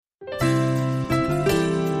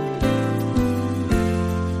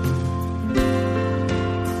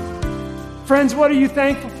Friends, what are you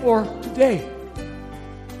thankful for today?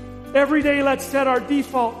 Every day, let's set our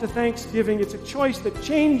default to thanksgiving. It's a choice that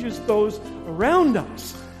changes those around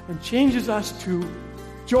us and changes us too.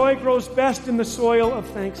 Joy grows best in the soil of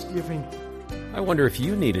thanksgiving. I wonder if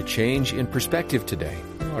you need a change in perspective today.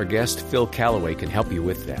 Our guest, Phil Callaway, can help you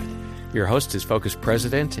with that. Your host is Focus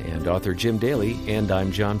President and author Jim Daly, and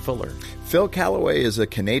I'm John Fuller. Phil Callaway is a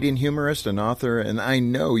Canadian humorist and author, and I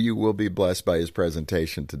know you will be blessed by his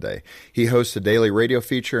presentation today. He hosts a daily radio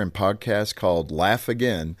feature and podcast called Laugh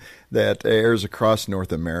Again that airs across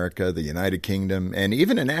North America, the United Kingdom, and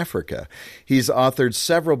even in Africa. He's authored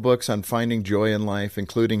several books on finding joy in life,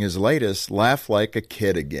 including his latest, Laugh Like a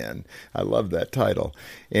Kid Again. I love that title.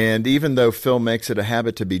 And even though Phil makes it a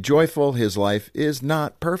habit to be joyful, his life is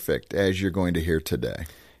not perfect, as you're going to hear today.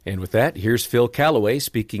 And with that, here's Phil Callaway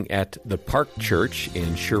speaking at the Park Church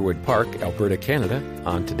in Sherwood Park, Alberta, Canada,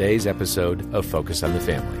 on today's episode of Focus on the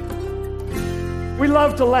Family. We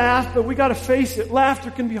love to laugh, but we got to face it. Laughter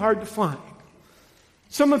can be hard to find.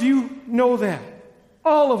 Some of you know that.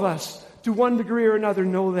 All of us, to one degree or another,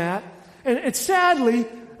 know that. And sadly,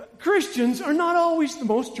 Christians are not always the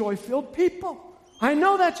most joy-filled people. I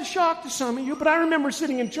know that's a shock to some of you, but I remember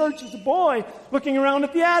sitting in church as a boy, looking around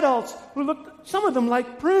at the adults who looked, some of them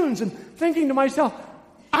like prunes, and thinking to myself,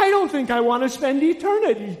 I don't think I want to spend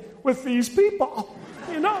eternity with these people.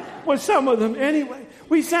 You know, with some of them anyway.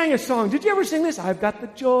 We sang a song. Did you ever sing this? I've got the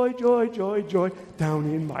joy, joy, joy, joy down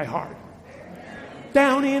in my heart.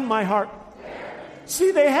 Down in my heart.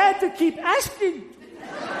 See, they had to keep asking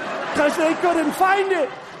because they couldn't find it.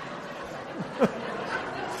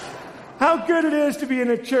 How good it is to be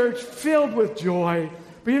in a church filled with joy.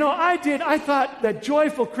 But I thought that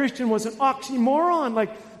joyful Christian was an oxymoron,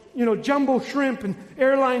 like, jumbo shrimp and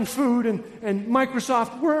airline food and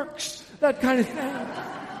Microsoft Works, that kind of thing.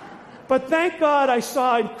 But thank God I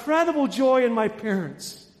saw incredible joy in my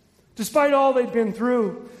parents, despite all they'd been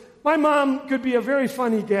through. My mom could be a very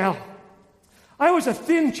funny gal. I was a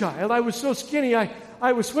thin child. I was so skinny.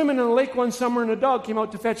 I was swimming in a lake one summer and a dog came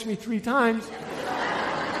out to fetch me 3 times.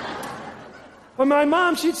 But my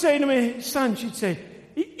mom, she'd say to me, son, she'd say,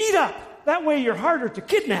 eat up. That way you're harder to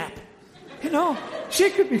kidnap. She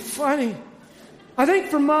could be funny. I think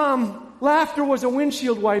for Mom, laughter was a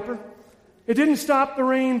windshield wiper. It didn't stop the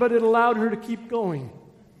rain, but it allowed her to keep going.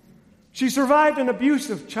 She survived an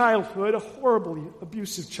abusive childhood, a horribly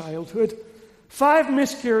abusive childhood. 5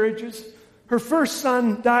 miscarriages. Her first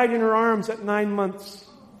son died in her arms at 9 months.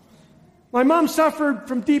 My mom suffered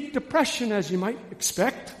from deep depression, as you might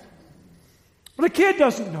expect. But a kid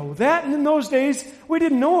doesn't know that, and in those days, we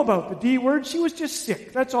didn't know about the D word. She was just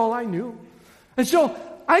sick. That's all I knew. And so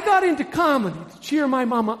I got into comedy to cheer my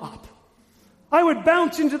mama up. I would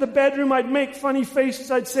bounce into the bedroom, I'd make funny faces,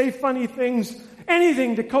 I'd say funny things,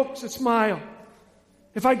 anything to coax a smile.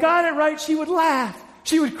 If I got it right, she would laugh.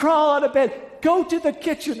 She would crawl out of bed, go to the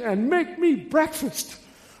kitchen, and make me breakfast.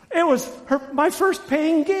 It was my first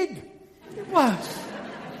paying gig. It was.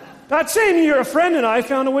 That same year, a friend and I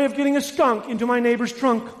found a way of getting a skunk into my neighbor's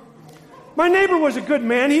trunk. My neighbor was a good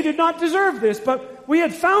man. He did not deserve this, but we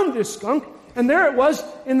had found this skunk, and there it was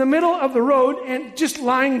in the middle of the road and just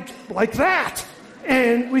lying like that.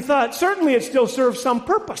 And we thought, certainly it still serves some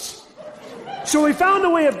purpose. So we found a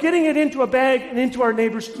way of getting it into a bag and into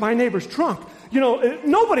my neighbor's trunk.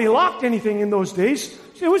 Nobody locked anything in those days.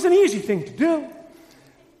 It was an easy thing to do.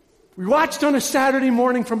 We watched on a Saturday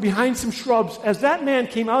morning from behind some shrubs as that man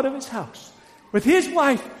came out of his house with his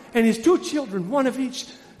wife and his 2 children, one of each.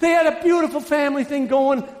 They had a beautiful family thing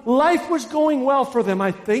going. Life was going well for them,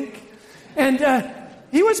 I think. And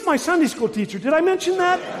he was my Sunday school teacher. Did I mention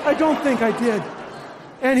that? I don't think I did.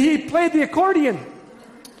 And he played the accordion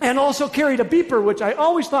and also carried a beeper, which I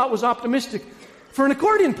always thought was optimistic for an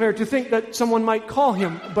accordion player to think that someone might call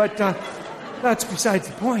him. But that's besides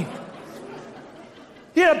the point.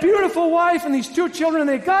 He had a beautiful wife and these 2 children, and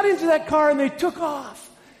they got into that car and they took off.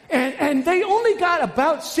 And they only got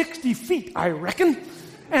about 60 feet, I reckon.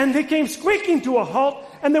 And they came squeaking to a halt,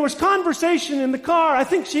 and there was conversation in the car. I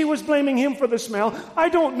think she was blaming him for the smell. I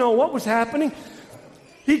don't know what was happening.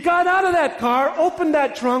 He got out of that car, opened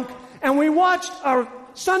that trunk, and we watched our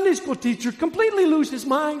Sunday school teacher completely lose his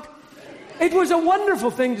mind. It was a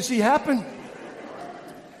wonderful thing to see happen.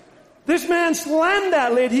 This man slammed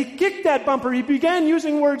that lid. He kicked that bumper. He began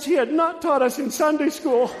using words he had not taught us in Sunday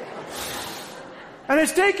school. And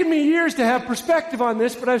it's taken me years to have perspective on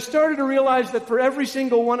this, but I've started to realize that for every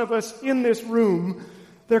single one of us in this room,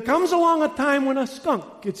 there comes along a time when a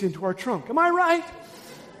skunk gets into our trunk. Am I right?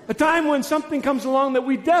 A time when something comes along that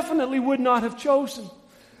we definitely would not have chosen.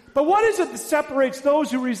 But what is it that separates those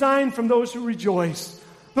who resign from those who rejoice?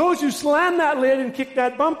 Those who slam that lid and kick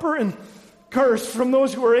that bumper, and curse from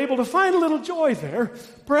those who are able to find a little joy there,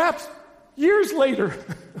 perhaps years later.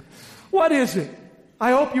 What is it?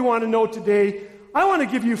 I hope you want to know today. I want to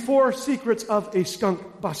give you 4 secrets of a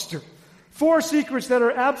skunk buster. 4 secrets that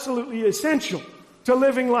are absolutely essential to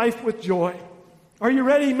living life with joy. Are you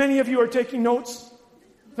ready? Many of you are taking notes.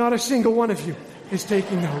 Not a single one of you is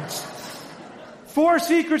taking notes. 4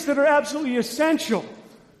 secrets that are absolutely essential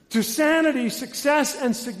to sanity, success,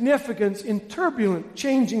 and significance in turbulent,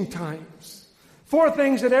 changing times. 4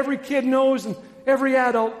 things that every kid knows and every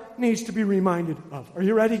adult needs to be reminded of. Are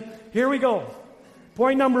you ready? Here we go.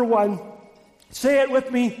 Point number 1. Say it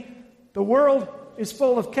with me. The world is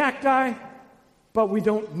full of cacti, but we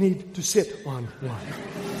don't need to sit on one.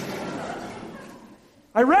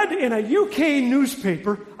 I read in a UK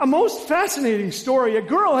newspaper a most fascinating story. A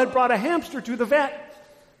girl had brought a hamster to the vet.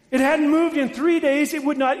 It hadn't moved in 3 days. It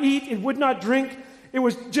would not eat. It would not drink. It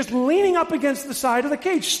was just leaning up against the side of the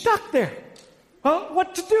cage, stuck there. Well,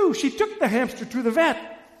 what to do? She took the hamster to the vet.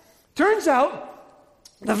 Turns out,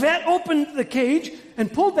 the vet opened the cage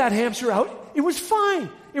and pulled that hamster out. It was fine.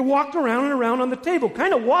 It walked around and around on the table,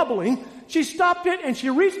 kind of wobbling. She stopped it and she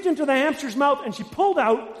reached into the hamster's mouth and she pulled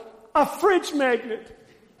out a fridge magnet.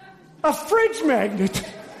 A fridge magnet.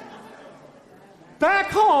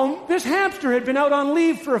 Back home, this hamster had been out on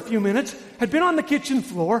leave for a few minutes, had been on the kitchen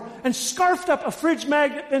floor, and scarfed up a fridge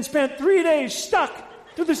magnet, then spent 3 days stuck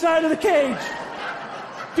to the side of the cage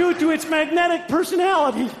due to its magnetic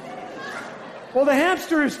personality. Well, the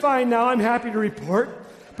hamster is fine now, I'm happy to report.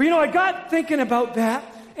 But, I got thinking about that,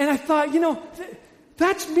 and I thought,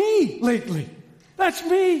 that's me lately. That's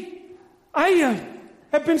me. I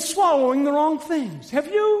have been swallowing the wrong things.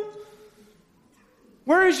 Have you?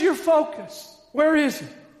 Where is your focus? Where is it?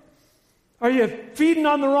 Are you feeding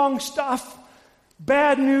on the wrong stuff?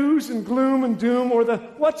 Bad news and gloom and doom, or the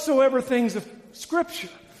whatsoever things of Scripture?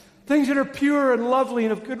 Things that are pure and lovely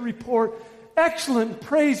and of good report, excellent and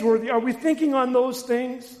praiseworthy. Are we thinking on those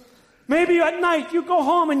things? Maybe at night you go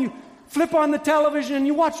home and you flip on the television and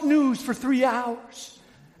you watch news for 3 hours.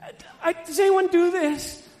 Does anyone do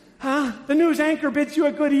this? Huh? The news anchor bids you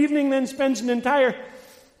a good evening, then spends an entire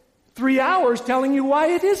 3 hours telling you why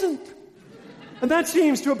it isn't. And that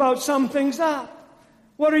seems to about sum things up.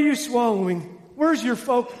 What are you swallowing? Where's your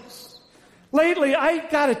focus? Lately, I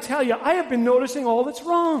got to tell you, I have been noticing all that's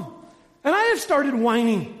wrong. And I have started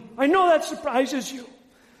whining. I know that surprises you.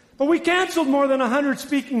 But we canceled more than 100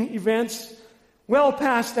 speaking events, well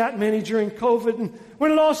past that many during COVID. And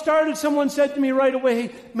when it all started, someone said to me right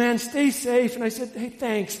away, man, stay safe. And I said, hey,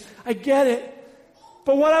 thanks. I get it.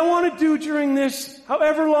 But what I want to do during this,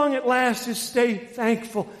 however long it lasts, is stay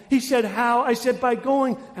thankful. He said, how? I said, by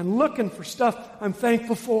going and looking for stuff I'm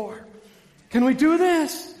thankful for. Can we do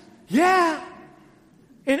this? Yeah.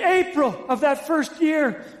 In April of that first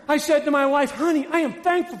year, I said to my wife, honey, I am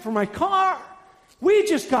thankful for my car. We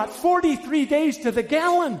just got 43 days to the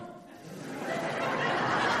gallon.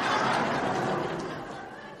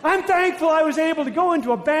 I'm thankful I was able to go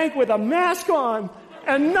into a bank with a mask on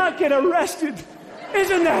and not get arrested.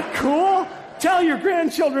 Isn't that cool? Tell your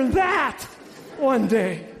grandchildren that one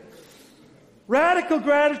day. Radical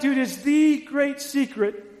gratitude is the great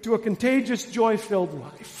secret to a contagious, joy-filled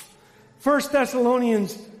life. 1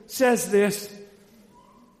 Thessalonians says this,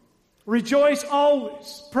 rejoice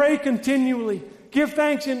always, pray continually, give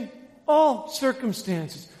thanks in all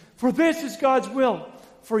circumstances, for this is God's will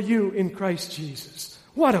for you in Christ Jesus.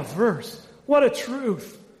 What a verse. What a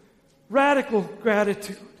truth. Radical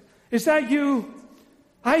gratitude. Is that you?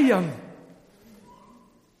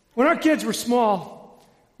 When our kids were small,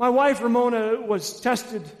 my wife Ramona was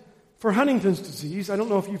tested for Huntington's disease. I don't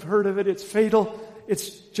know if you've heard of it. It's fatal. It's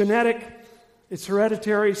genetic. It's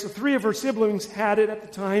hereditary. So 3 of her siblings had it at the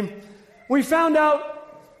time. We found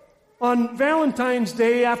out on Valentine's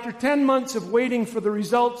Day, after 10 months of waiting for the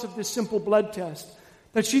results of this simple blood test,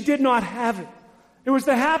 that she did not have it. It was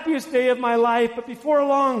the happiest day of my life, but before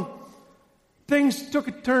long, things took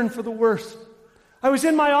a turn for the worse. I was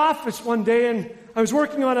in my office one day, and I was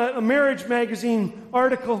working on a marriage magazine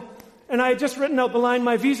article, and I had just written out the line,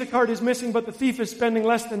 my Visa card is missing, but the thief is spending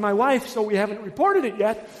less than my wife, so we haven't reported it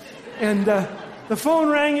yet. And the phone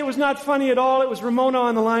rang. It was not funny at all. It was Ramona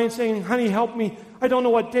on the line saying, honey, help me. I don't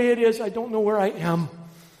know what day it is. I don't know where I am.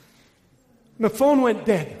 And the phone went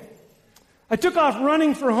dead. I took off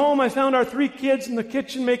running for home. I found our 3 kids in the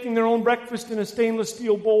kitchen making their own breakfast in a stainless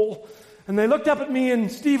steel bowl. And they looked up at me,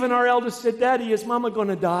 and Stephen, our eldest, said, Daddy, is Mama going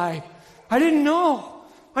to die? I didn't know.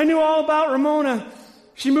 I knew all about Ramona.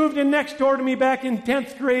 She moved in next door to me back in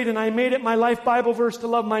 10th grade, and I made it my life Bible verse to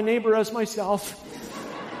love my neighbor as myself.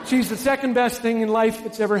 She's the second best thing in life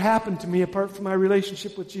that's ever happened to me apart from my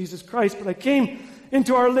relationship with Jesus Christ. But I came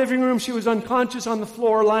into our living room. She was unconscious on the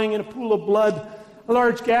floor, lying in a pool of blood, a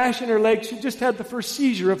large gash in her leg. She just had the first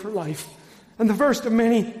seizure of her life, and the first of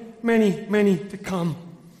many, many, many to come.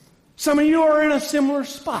 Some of you are in a similar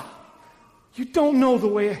spot. You don't know the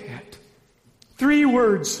way ahead. 3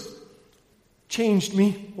 words changed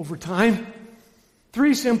me over time.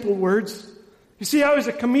 3 simple words. You see, I was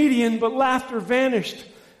a comedian, but laughter vanished,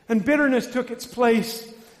 and bitterness took its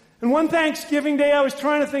place. And one Thanksgiving day, I was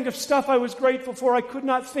trying to think of stuff I was grateful for. I could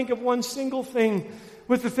not think of one single thing.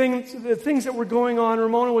 With the things that were going on,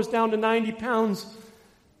 Ramona was down to 90 pounds.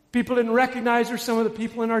 People didn't recognize her, some of the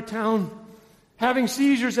people in our town. Having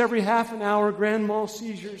seizures every half an hour, grand mal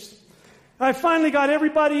seizures. I finally got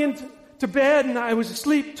everybody into bed, and I was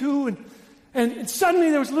asleep too, and suddenly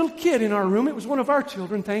there was a little kid in our room. It was one of our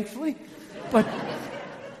children, thankfully. But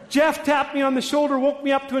Jeff tapped me on the shoulder, woke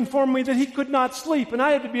me up to inform me that he could not sleep, and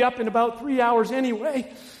I had to be up in about 3 hours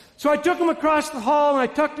anyway. So I took him across the hall, and I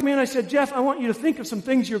tucked him in, and I said, Jeff, I want you to think of some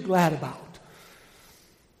things you're glad about.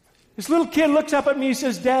 This little kid looks up at me and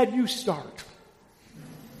says, Dad, you start.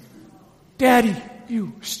 Daddy,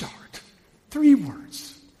 you start. 3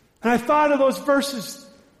 words. And I thought of those verses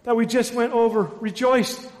that we just went over.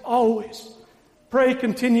 Rejoice always. Pray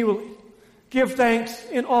continually. Give thanks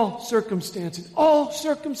in all circumstances. All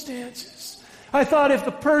circumstances. I thought if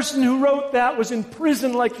the person who wrote that was in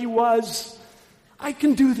prison like he was, I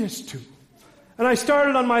can do this too. And I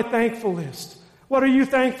started on my thankful list. What are you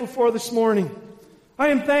thankful for this morning? I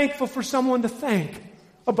am thankful for someone to thank.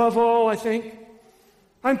 Above all, I think.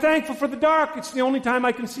 I'm thankful for the dark. It's the only time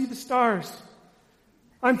I can see the stars.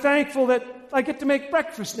 I'm thankful that I get to make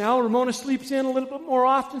breakfast now. Ramona sleeps in a little bit more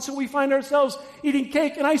often, so we find ourselves eating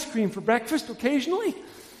cake and ice cream for breakfast occasionally.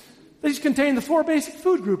 These contain the 4 basic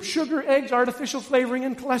food groups: sugar, eggs, artificial flavoring,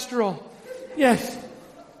 and cholesterol. Yes.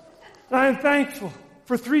 I am thankful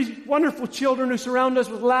for 3 wonderful children who surround us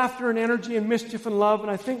with laughter and energy and mischief and love,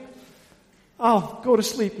 and I think I'll go to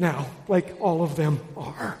sleep now, like all of them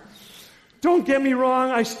are. Don't get me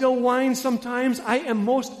wrong, I still whine sometimes. I am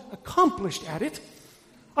most accomplished at it.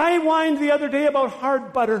 I whined the other day about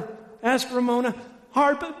hard butter. Ask Ramona,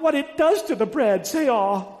 hard, but what it does to the bread. Say,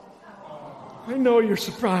 aw. I know you're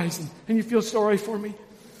surprised and you feel sorry for me.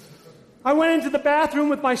 I went into the bathroom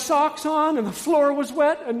with my socks on and the floor was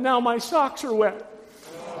wet, and now my socks are wet.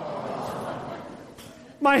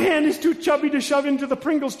 My hand is too chubby to shove into the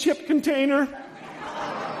Pringles chip container,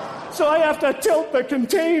 so I have to tilt the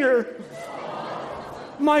container.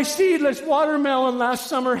 My seedless watermelon last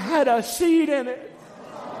summer had a seed in it.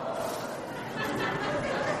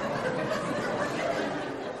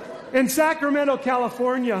 In Sacramento,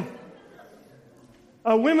 California,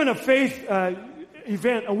 a Women of Faith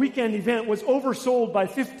event, a weekend event, was oversold by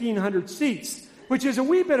 1,500 seats, which is a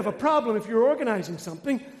wee bit of a problem if you're organizing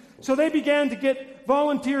something. So they began to get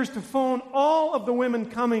volunteers to phone all of the women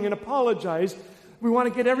coming and apologize. We want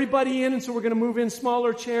to get everybody in, and so we're going to move in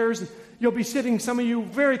smaller chairs. And you'll be sitting, some of you,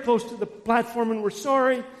 very close to the platform, and we're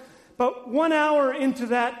sorry. But 1 hour into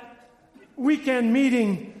that weekend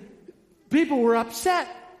meeting, people were upset,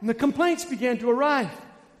 and the complaints began to arrive.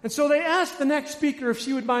 And so they asked the next speaker if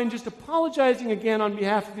she would mind just apologizing again on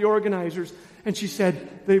behalf of the organizers, and she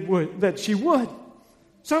said that she would.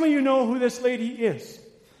 Some of you know who this lady is.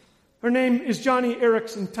 Her name is Johnny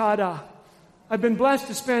Erickson Tada. I've been blessed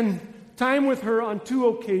to spend time with her on 2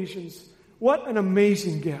 occasions. What an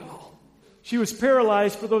amazing gal. She was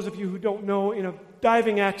paralyzed, for those of you who don't know, in a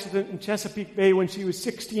diving accident in Chesapeake Bay when she was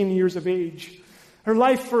 16 years of age. Her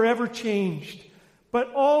life forever changed.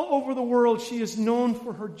 But all over the world, she is known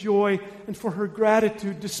for her joy and for her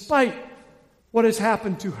gratitude, despite what has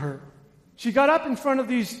happened to her. She got up in front of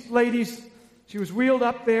these ladies. She was wheeled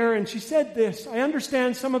up there, and she said this: I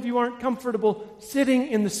understand some of you aren't comfortable sitting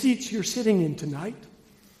in the seats you're sitting in tonight.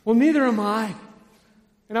 Well, neither am I.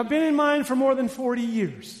 And I've been in mine for more than 40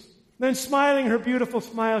 years. Then, smiling her beautiful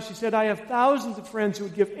smile, she said, I have thousands of friends who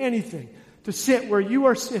would give anything to sit where you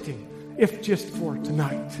are sitting, if just for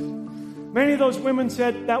tonight. Many of those women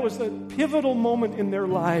said that was a pivotal moment in their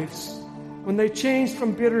lives when they changed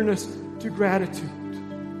from bitterness to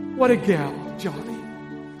gratitude. What a gal, Johnny.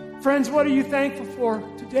 Friends, what are you thankful for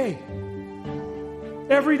today?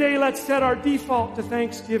 Every day, let's set our default to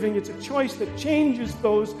thanksgiving. It's a choice that changes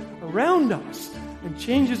those around us and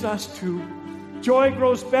changes us too. Joy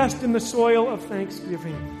grows best in the soil of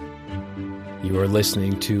thanksgiving. You are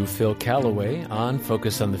listening to Phil Callaway on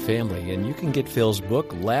Focus on the Family, and you can get Phil's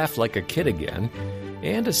book, Laugh Like a Kid Again,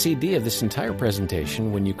 and a CD of this entire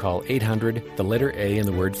presentation when you call 800, the letter A in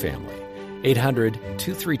the word family.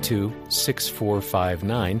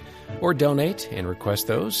 800-232-6459, or donate and request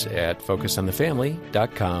those at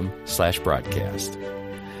focusonthefamily.com/broadcast.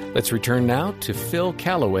 Let's return now to Phil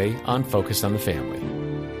Callaway on Focus on the Family.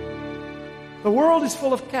 The world is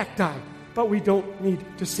full of cacti, but we don't need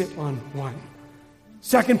to sit on one.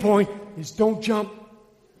 Second point is don't jump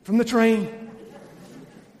from the train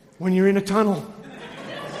when you're in a tunnel.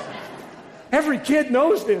 Every kid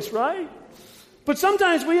knows this, right? But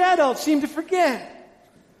sometimes we adults seem to forget.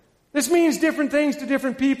 This means different things to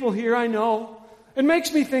different people here, I know. It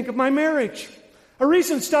makes me think of my marriage. A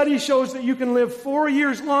recent study shows that you can live 4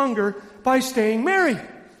 years longer by staying married.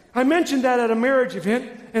 I mentioned that at a marriage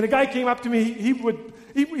event, and a guy came up to me. He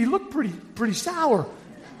looked pretty sour.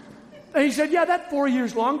 And he said, yeah, that 4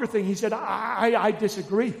 years longer thing, he said, I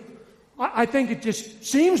disagree. I think it just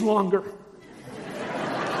seems longer.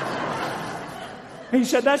 He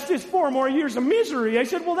said, that's just 4 more years of misery. I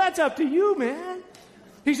said, well, that's up to you, man.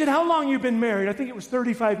 He said, how long you been married? I think it was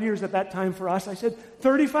 35 years at that time for us. I said,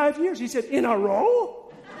 35 years? He said, in a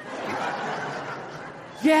row?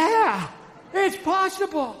 Yeah, it's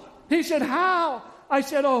possible. He said, how? I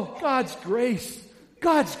said, oh, God's grace.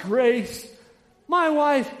 God's grace. My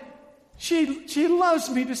wife, she loves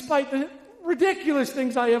me despite the ridiculous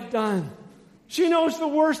things I have done. She knows the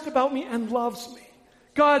worst about me and loves me.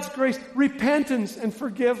 God's grace, repentance, and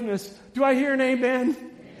forgiveness. Do I hear an amen?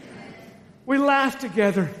 We laugh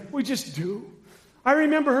together. We just do. I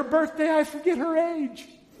remember her birthday. I forget her age.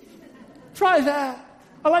 Try that.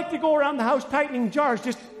 I like to go around the house tightening jars,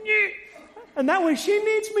 just, and that way she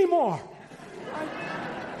needs me more.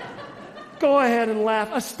 Go ahead and laugh.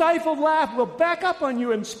 A stifled laugh will back up on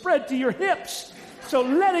you and spread to your hips. So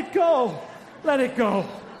let it go. Let it go.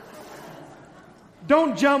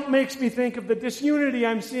 Don't jump makes me think of the disunity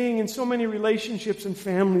I'm seeing in so many relationships and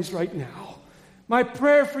families right now. My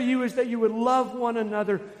prayer for you is that you would love one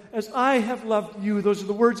another as I have loved you. Those are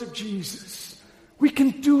the words of Jesus. We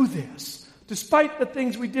can do this. Despite the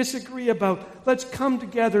things we disagree about, let's come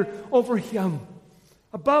together over Him.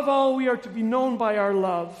 Above all, we are to be known by our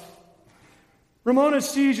love. Ramona's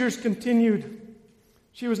seizures continued.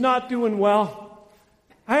 She was not doing well.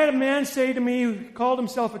 I had a man say to me who called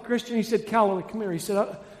himself a Christian, he said, Callaway, come here. He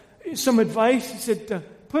said, some advice. He said,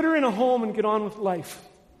 put her in a home and get on with life.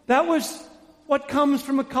 That was what comes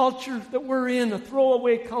from a culture that we're in, a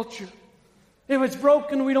throwaway culture. If it's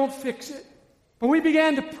broken, we don't fix it. But we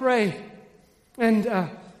began to pray. And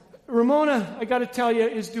Ramona, I got to tell you,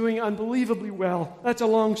 is doing unbelievably well. That's a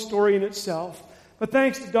long story in itself. But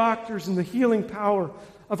thanks to doctors and the healing power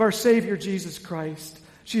of our Savior, Jesus Christ,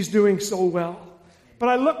 she's doing so well. But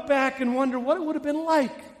I look back and wonder what it would have been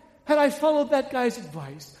like had I followed that guy's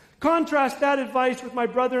advice. Contrast that advice with my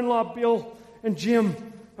brother-in-law, Bill and Jim.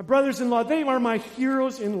 My brothers-in-law, they are my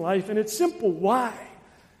heroes in life, and it's simple. Why?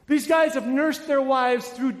 These guys have nursed their wives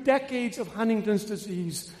through decades of Huntington's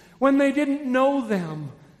disease. When they didn't know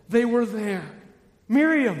them, they were there.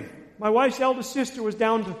 Miriam, my wife's eldest sister, was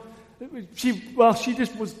down to... She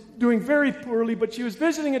just was doing very poorly, but she was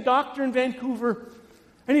visiting a doctor in Vancouver.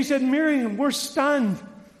 And he said, Miriam, we're stunned.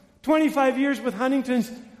 25 years with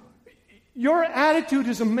Huntington's. Your attitude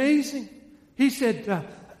is amazing. He said,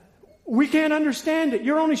 we can't understand it.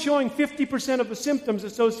 You're only showing 50% of the symptoms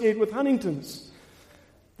associated with Huntington's.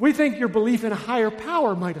 We think your belief in a higher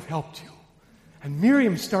power might have helped you. And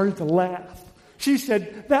Miriam started to laugh. She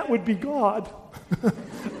said, that would be God.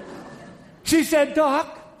 She said,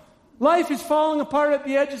 Doc, life is falling apart at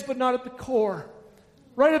the edges, but not at the core.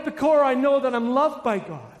 Right at the core, I know that I'm loved by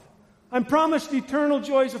God. I'm promised the eternal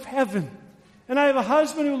joys of heaven. And I have a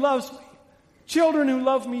husband who loves me. Children who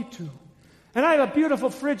love me too. And I have a beautiful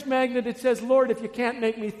fridge magnet that says, Lord, if you can't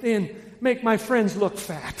make me thin, make my friends look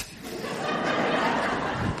fat.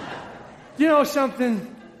 You know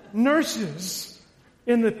something? Nurses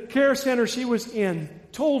in the care center she was in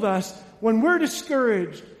told us when we're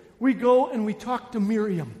discouraged, we go and we talk to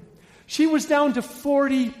Miriam. She was down to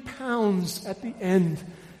 40 pounds at the end.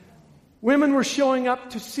 Women were showing up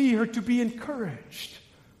to see her, to be encouraged.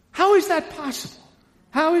 How is that possible?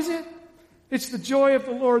 How is it? It's the joy of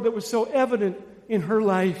the Lord that was so evident in her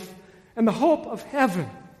life and the hope of heaven,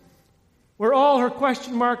 where all her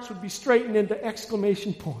question marks would be straightened into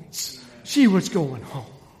exclamation points. She was going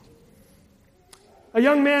home. A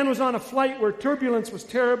young man was on a flight where turbulence was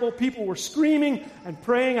terrible. People were screaming and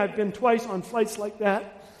praying. I've been twice on flights like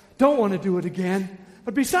that. Don't want to do it again.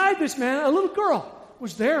 But beside this man, a little girl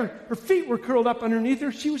was there. Her feet were curled up underneath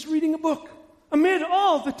her. She was reading a book amid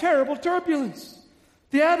all the terrible turbulence.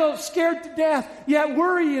 The adult scared to death, yet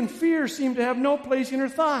worry and fear seemed to have no place in her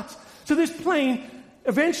thoughts. So this plane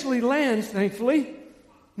eventually lands, thankfully.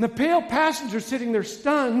 And the pale passengers sitting there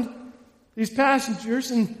stunned, these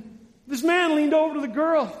passengers, and this man leaned over to the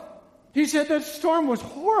girl. He said, that storm was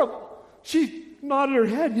horrible. She nodded her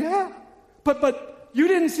head, yeah. But you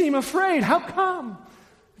didn't seem afraid. How come?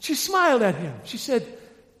 She smiled at him. She said,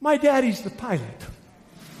 my daddy's the pilot,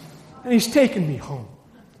 and he's taken me home.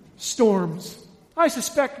 Storms. I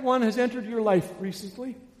suspect one has entered your life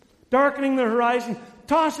recently, darkening the horizon,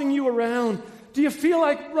 tossing you around. Do you feel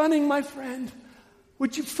like running, my friend?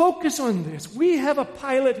 Would you focus on this? We have a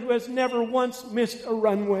pilot who has never once missed a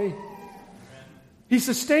runway. He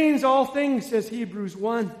sustains all things, says Hebrews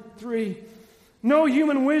 1:3. No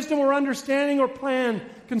human wisdom or understanding or plan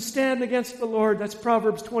can stand against the Lord. That's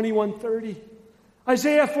Proverbs 21:30.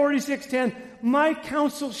 Isaiah 46:10. My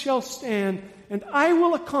counsel shall stand, and I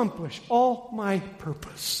will accomplish all my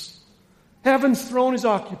purpose. Heaven's throne is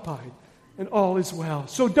occupied, and all is well.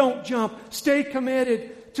 So don't jump. Stay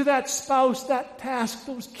committed to that spouse, that task,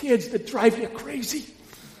 those kids that drive you crazy.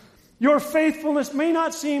 Your faithfulness may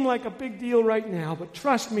not seem like a big deal right now, but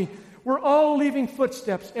trust me, we're all leaving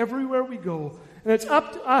footsteps everywhere we go. And it's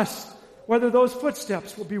up to us whether those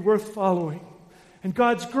footsteps will be worth following. And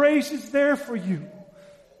God's grace is there for you.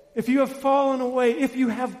 If you have fallen away, if you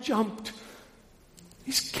have jumped,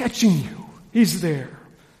 He's catching you. He's there.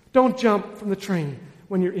 Don't jump from the train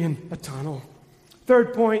when you're in a tunnel.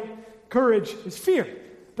 Third point, courage is fear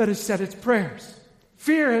that has said its prayers.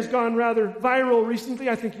 Fear has gone rather viral recently.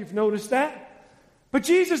 I think you've noticed that. But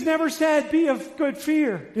Jesus never said, be of good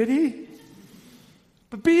fear, did He?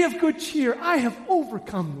 But be of good cheer. I have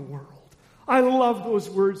overcome the world. I love those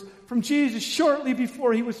words from Jesus shortly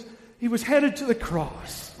before he was headed to the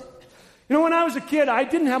cross. You know, when I was a kid, I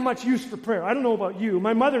didn't have much use for prayer. I don't know about you.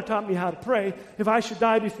 My mother taught me how to pray. If I should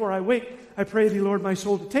die before I wake, I pray thee, Lord, my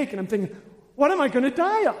soul to take. And I'm thinking, what am I going to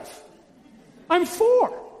die of? I'm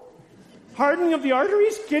 4. Hardening of the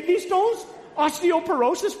arteries, kidney stones,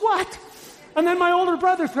 osteoporosis, what? And then my older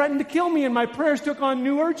brother threatened to kill me, and my prayers took on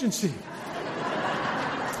new urgency.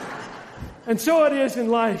 And so it is in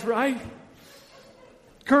life, right?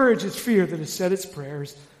 Courage is fear that has said its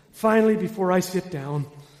prayers. Finally, before I sit down,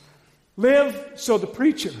 live so the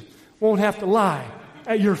preacher won't have to lie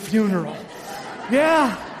at your funeral.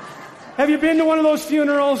 Yeah. Have you been to one of those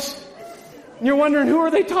funerals? And you're wondering, who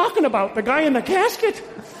are they talking about? The guy in the casket?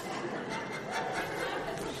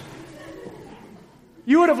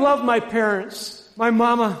 You would have loved my parents. My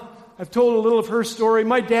mama, I've told a little of her story.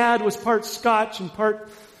 My dad was part Scotch and part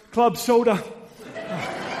club soda.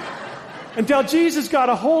 Until Jesus got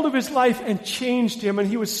a hold of his life and changed him, and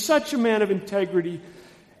he was such a man of integrity.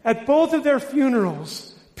 At both of their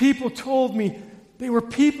funerals, people told me they were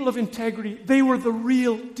people of integrity. They were the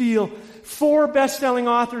real deal. 4 best-selling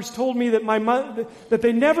authors told me that that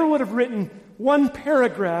they never would have written one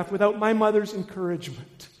paragraph without my mother's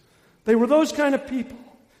encouragement. They were those kind of people.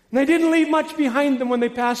 And they didn't leave much behind them when they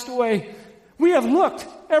passed away. We have looked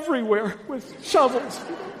everywhere with shovels.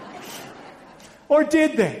 Or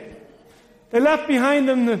did they? They left behind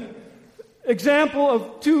them the example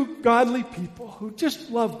of 2 godly people who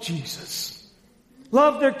just loved Jesus.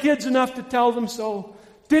 Loved their kids enough to tell them so.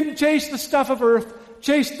 Didn't chase the stuff of earth.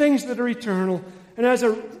 Chased things that are eternal. And as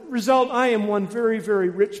a result, I am one very, very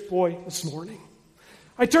rich boy this morning.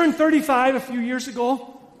 I turned 35 a few years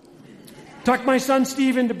ago. Tucked my son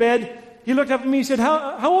Steve into bed. He looked up at me and said,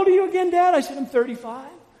 how old are you again, Dad? I said, I'm 35.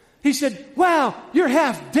 He said, wow, you're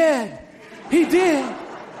half dead. He did.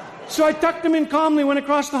 So I tucked him in calmly, went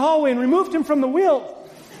across the hallway, and removed him from the wheel.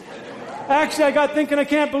 Actually, I got thinking, I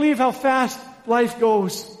can't believe how fast life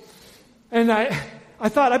goes. And I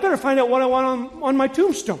thought, I better find out what I want on my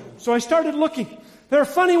tombstone. So I started looking. There are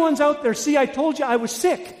funny ones out there. See, I told you I was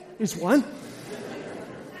sick, is one.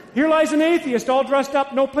 Here lies an atheist, all dressed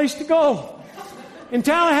up, no place to go. In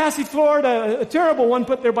Tallahassee, Florida, a terrible one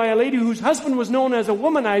put there by a lady whose husband was known as a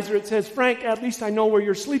womanizer. It says, Frank, at least I know where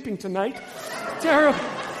you're sleeping tonight. Terrible.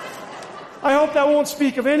 I hope that won't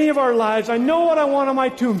speak of any of our lives. I know what I want on my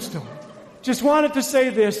tombstone. Just wanted to say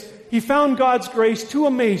this. He found God's grace too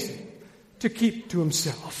amazing to keep to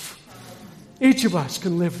himself. Each of us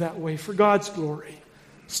can live that way for God's glory.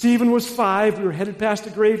 Stephen was 5. We were headed past a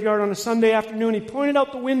graveyard on a Sunday afternoon. He pointed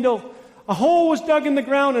out the window. A hole was dug in the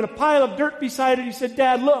ground and a pile of dirt beside it. He said,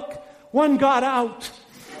 Dad, look, one got out.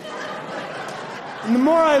 And the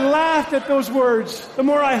more I laughed at those words, the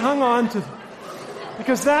more I hung on to them.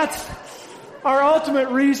 Because that's our ultimate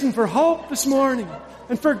reason for hope this morning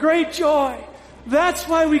and for great joy. That's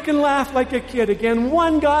why we can laugh like a kid again.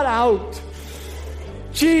 One got out.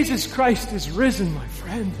 Jesus Christ is risen, my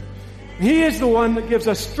friend. He is the one that gives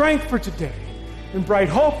us strength for today and bright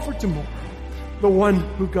hope for tomorrow. The one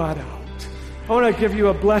who got out. I want to give you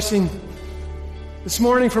a blessing this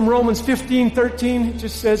morning from Romans 15:13. It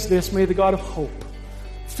just says this: may the God of hope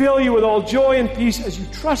fill you with all joy and peace as you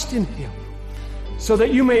trust in Him, so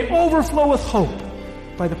that you may overflow with hope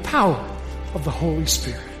by the power of the Holy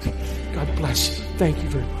Spirit. God bless you. Thank you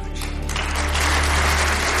very much.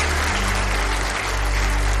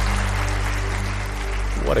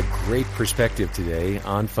 What a great perspective today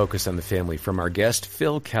on Focus on the Family from our guest,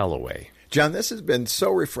 Phil Callaway. John, this has been so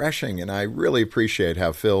refreshing, and I really appreciate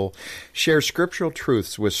how Phil shares scriptural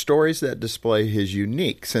truths with stories that display his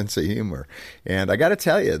unique sense of humor. And I got to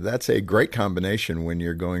tell you, that's a great combination when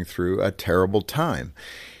you're going through a terrible time.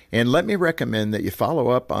 And let me recommend that you follow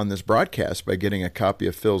up on this broadcast by getting a copy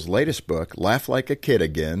of Phil's latest book, Laugh Like a Kid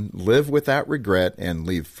Again, Live Without Regret, and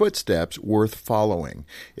Leave Footsteps Worth Following.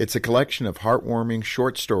 It's a collection of heartwarming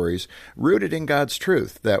short stories rooted in God's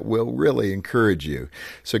truth that will really encourage you.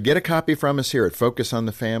 So get a copy from us here at Focus on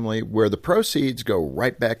the Family, where the proceeds go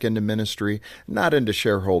right back into ministry, not into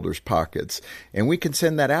shareholders' pockets. And we can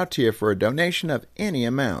send that out to you for a donation of any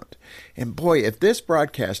amount. And boy, if this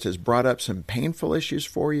broadcast has brought up some painful issues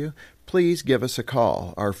for you, please give us a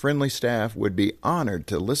call. Our friendly staff would be honored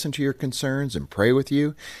to listen to your concerns and pray with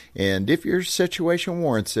you. And if your situation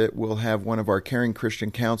warrants it, we'll have one of our caring Christian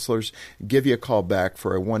counselors give you a call back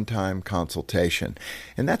for a one-time consultation.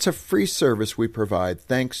 And that's a free service we provide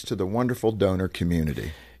thanks to the wonderful donor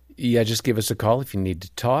community. Yeah, just give us a call if you need to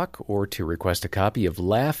talk or to request a copy of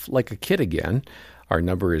Laugh Like a Kid Again. Our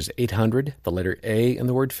number is 800, the letter A, and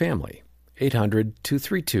the word family,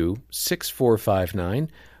 800-232-6459,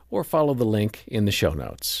 or follow the link in the show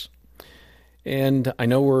notes. And I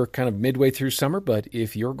know we're kind of midway through summer, but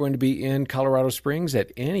if you're going to be in Colorado Springs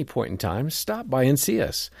at any point in time, stop by and see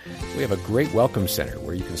us. We have a great welcome center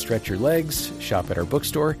where you can stretch your legs, shop at our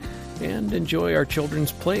bookstore, and enjoy our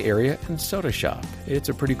children's play area and soda shop. It's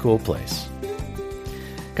a pretty cool place.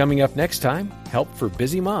 Coming up next time, help for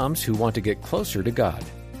busy moms who want to get closer to God.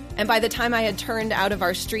 And by the time I had turned out of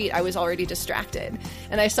our street, I was already distracted.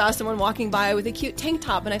 And I saw someone walking by with a cute tank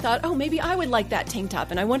top, and I thought, oh, maybe I would like that tank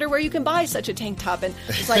top. And I wonder where you can buy such a tank top. And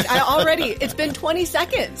it's like, it's been 20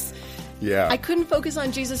 seconds. Yeah. I couldn't focus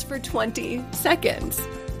on Jesus for 20 seconds.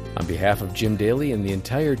 On behalf of Jim Daly and the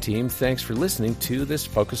entire team, thanks for listening to this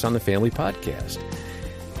Focus on the Family podcast.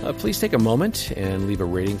 Please take a moment and leave a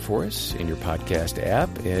rating for us in your podcast app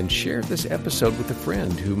and share this episode with a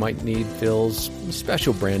friend who might need Phil's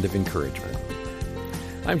special brand of encouragement.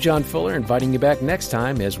 I'm John Fuller, inviting you back next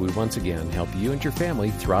time as we once again help you and your family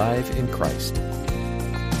thrive in Christ.